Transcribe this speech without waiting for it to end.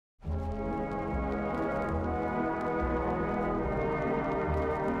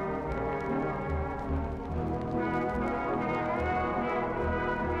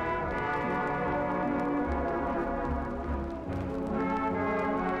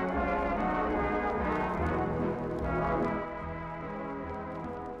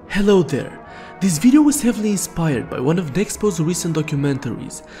Hello there. This video was heavily inspired by one of Nexpo's recent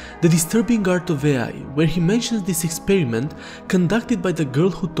documentaries, The Disturbing Art of AI, where he mentions this experiment conducted by the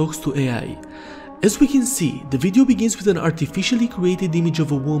girl who talks to AI. As we can see, the video begins with an artificially created image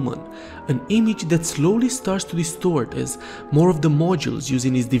of a woman, an image that slowly starts to distort as more of the modules used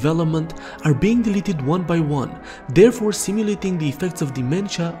in its development are being deleted one by one, therefore simulating the effects of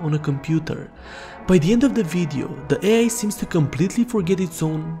dementia on a computer. By the end of the video, the AI seems to completely forget its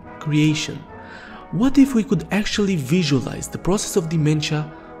own creation. What if we could actually visualize the process of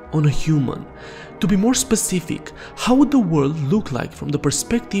dementia on a human? To be more specific, how would the world look like from the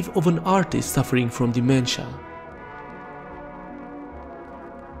perspective of an artist suffering from dementia?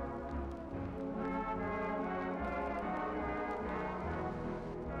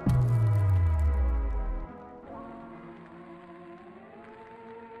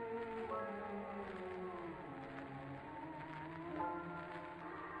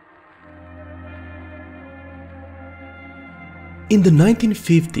 In the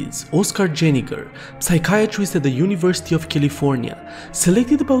 1950s, Oscar Jeniger, psychiatrist at the University of California,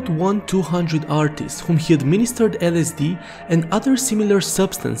 selected about 200 artists whom he administered LSD and other similar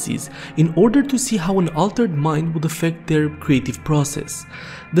substances in order to see how an altered mind would affect their creative process.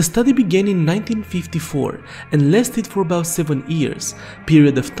 The study began in 1954 and lasted for about 7 years,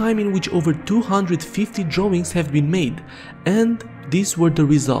 period of time in which over 250 drawings have been made, and these were the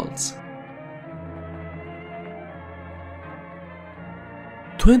results.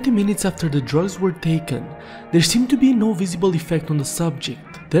 20 minutes after the drugs were taken, there seemed to be no visible effect on the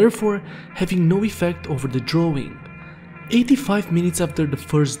subject, therefore having no effect over the drawing. 85 minutes after the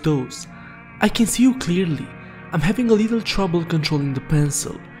first dose, I can see you clearly. I'm having a little trouble controlling the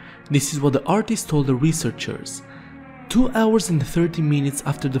pencil. This is what the artist told the researchers. 2 hours and 30 minutes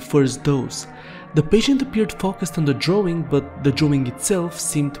after the first dose, the patient appeared focused on the drawing, but the drawing itself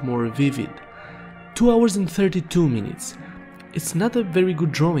seemed more vivid. 2 hours and 32 minutes. It's not a very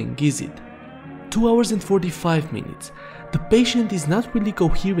good drawing, is it? 2 hours and 45 minutes. The patient is not really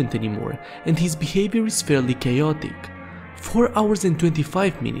coherent anymore and his behavior is fairly chaotic. 4 hours and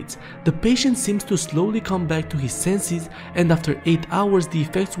 25 minutes. The patient seems to slowly come back to his senses, and after 8 hours the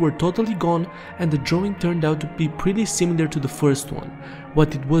effects were totally gone and the drawing turned out to be pretty similar to the first one,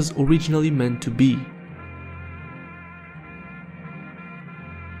 what it was originally meant to be.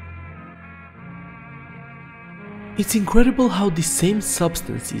 It's incredible how the same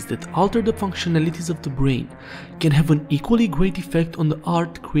substances that alter the functionalities of the brain can have an equally great effect on the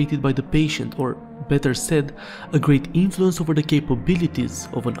art created by the patient, or better said, a great influence over the capabilities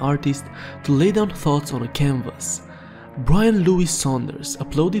of an artist to lay down thoughts on a canvas. Brian Louis Saunders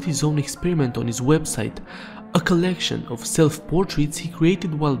uploaded his own experiment on his website, a collection of self-portraits he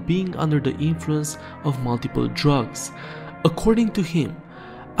created while being under the influence of multiple drugs. According to him,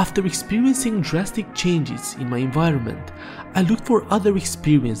 after experiencing drastic changes in my environment, I looked for other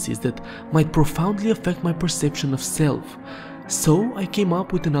experiences that might profoundly affect my perception of self. So I came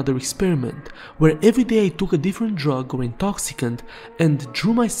up with another experiment, where every day I took a different drug or intoxicant and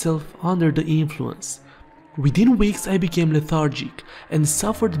drew myself under the influence. Within weeks I became lethargic and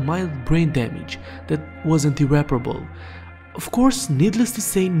suffered mild brain damage that wasn't irreparable. Of course, needless to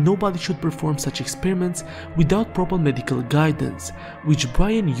say, nobody should perform such experiments without proper medical guidance, which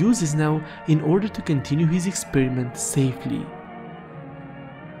Brian uses now in order to continue his experiment safely.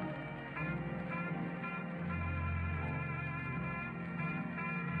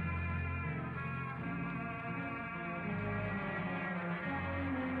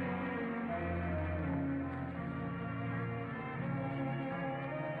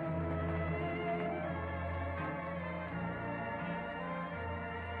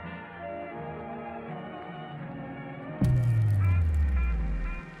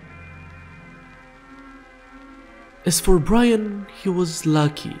 As for Brian, he was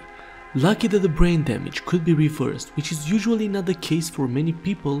lucky that the brain damage could be reversed, which is usually not the case for many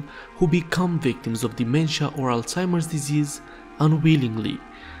people who become victims of dementia or Alzheimer's disease unwillingly.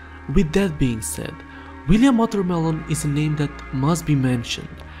 With that being said, William Watermelon is a name that must be mentioned.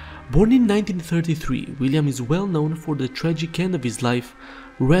 Born in 1933, William is well known for the tragic end of his life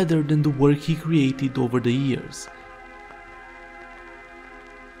rather than the work he created over the years.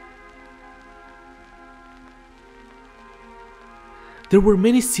 There were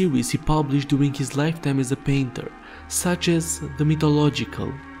many series he published during his lifetime as a painter, such as the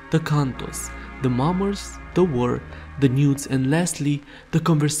mythological, the cantos, the mummers, the war, the nudes, and lastly, the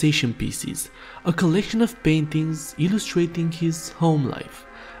conversation pieces, a collection of paintings illustrating his home life,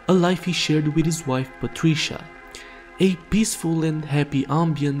 a life he shared with his wife Patricia, a peaceful and happy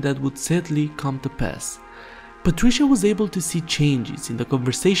ambient that would sadly come to pass. Patricia was able to see changes in the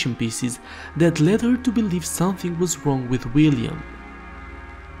conversation pieces that led her to believe something was wrong with William.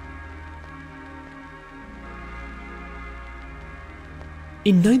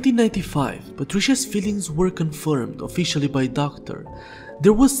 In 1995, Patricia's feelings were confirmed officially by a doctor.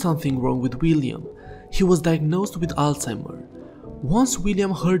 There was something wrong with William. He was diagnosed with Alzheimer's. Once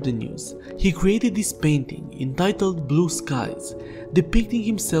William heard the news, he created this painting entitled Blue Skies, depicting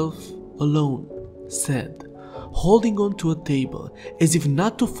himself alone, sad, holding on to a table as if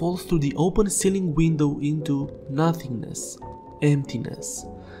not to fall through the open ceiling window into nothingness, emptiness.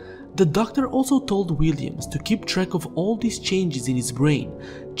 The doctor also told Williams to keep track of all these changes in his brain,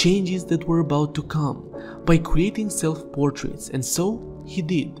 changes that were about to come, by creating self-portraits, and so he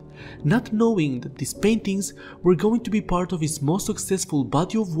did, not knowing that these paintings were going to be part of his most successful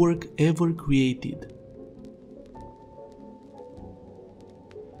body of work ever created.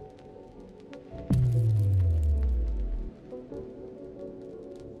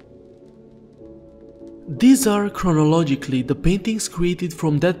 These are chronologically the paintings created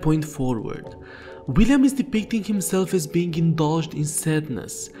from that point forward. William is depicting himself as being indulged in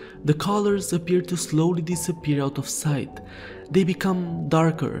sadness. The colors appear to slowly disappear out of sight. They become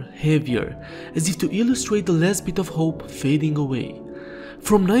darker, heavier, as if to illustrate the last bit of hope fading away.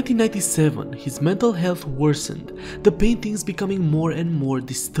 From 1997, his mental health worsened, the paintings becoming more and more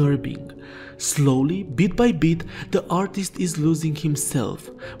disturbing. Slowly, bit by bit, the artist is losing himself,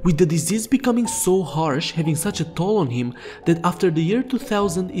 with the disease becoming so harsh, having such a toll on him, that after the year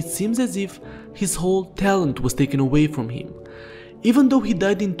 2000 it seems as if his whole talent was taken away from him. Even though he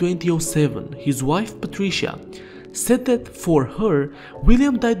died in 2007, his wife Patricia said that for her,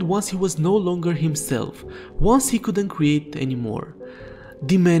 William died once he was no longer himself, once he couldn't create anymore.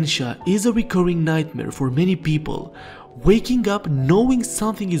 Dementia is a recurring nightmare for many people, waking up knowing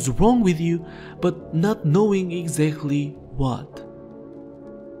something is wrong with you, but not knowing exactly what.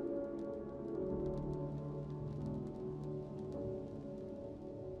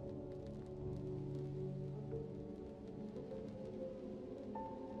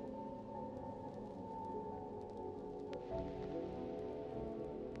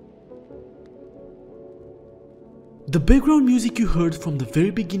 The background music you heard from the very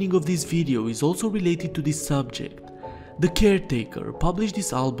beginning of this video is also related to this subject. The Caretaker published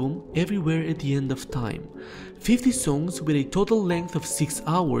this album Everywhere at the End of Time, 50 songs with a total length of 6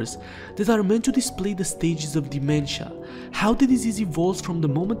 hours that are meant to display the stages of dementia, how the disease evolves from the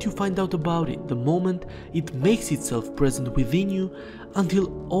moment you find out about it, the moment it makes itself present within you,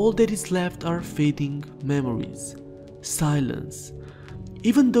 until all that is left are fading memories, silence.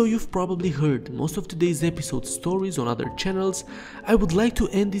 Even though you've probably heard most of today's episode stories on other channels, I would like to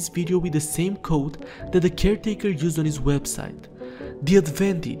end this video with the same quote that the Caretaker used on his website. The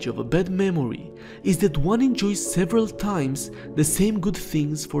advantage of a bad memory is that one enjoys several times the same good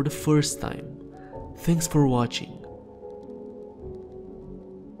things for the first time. Thanks for watching.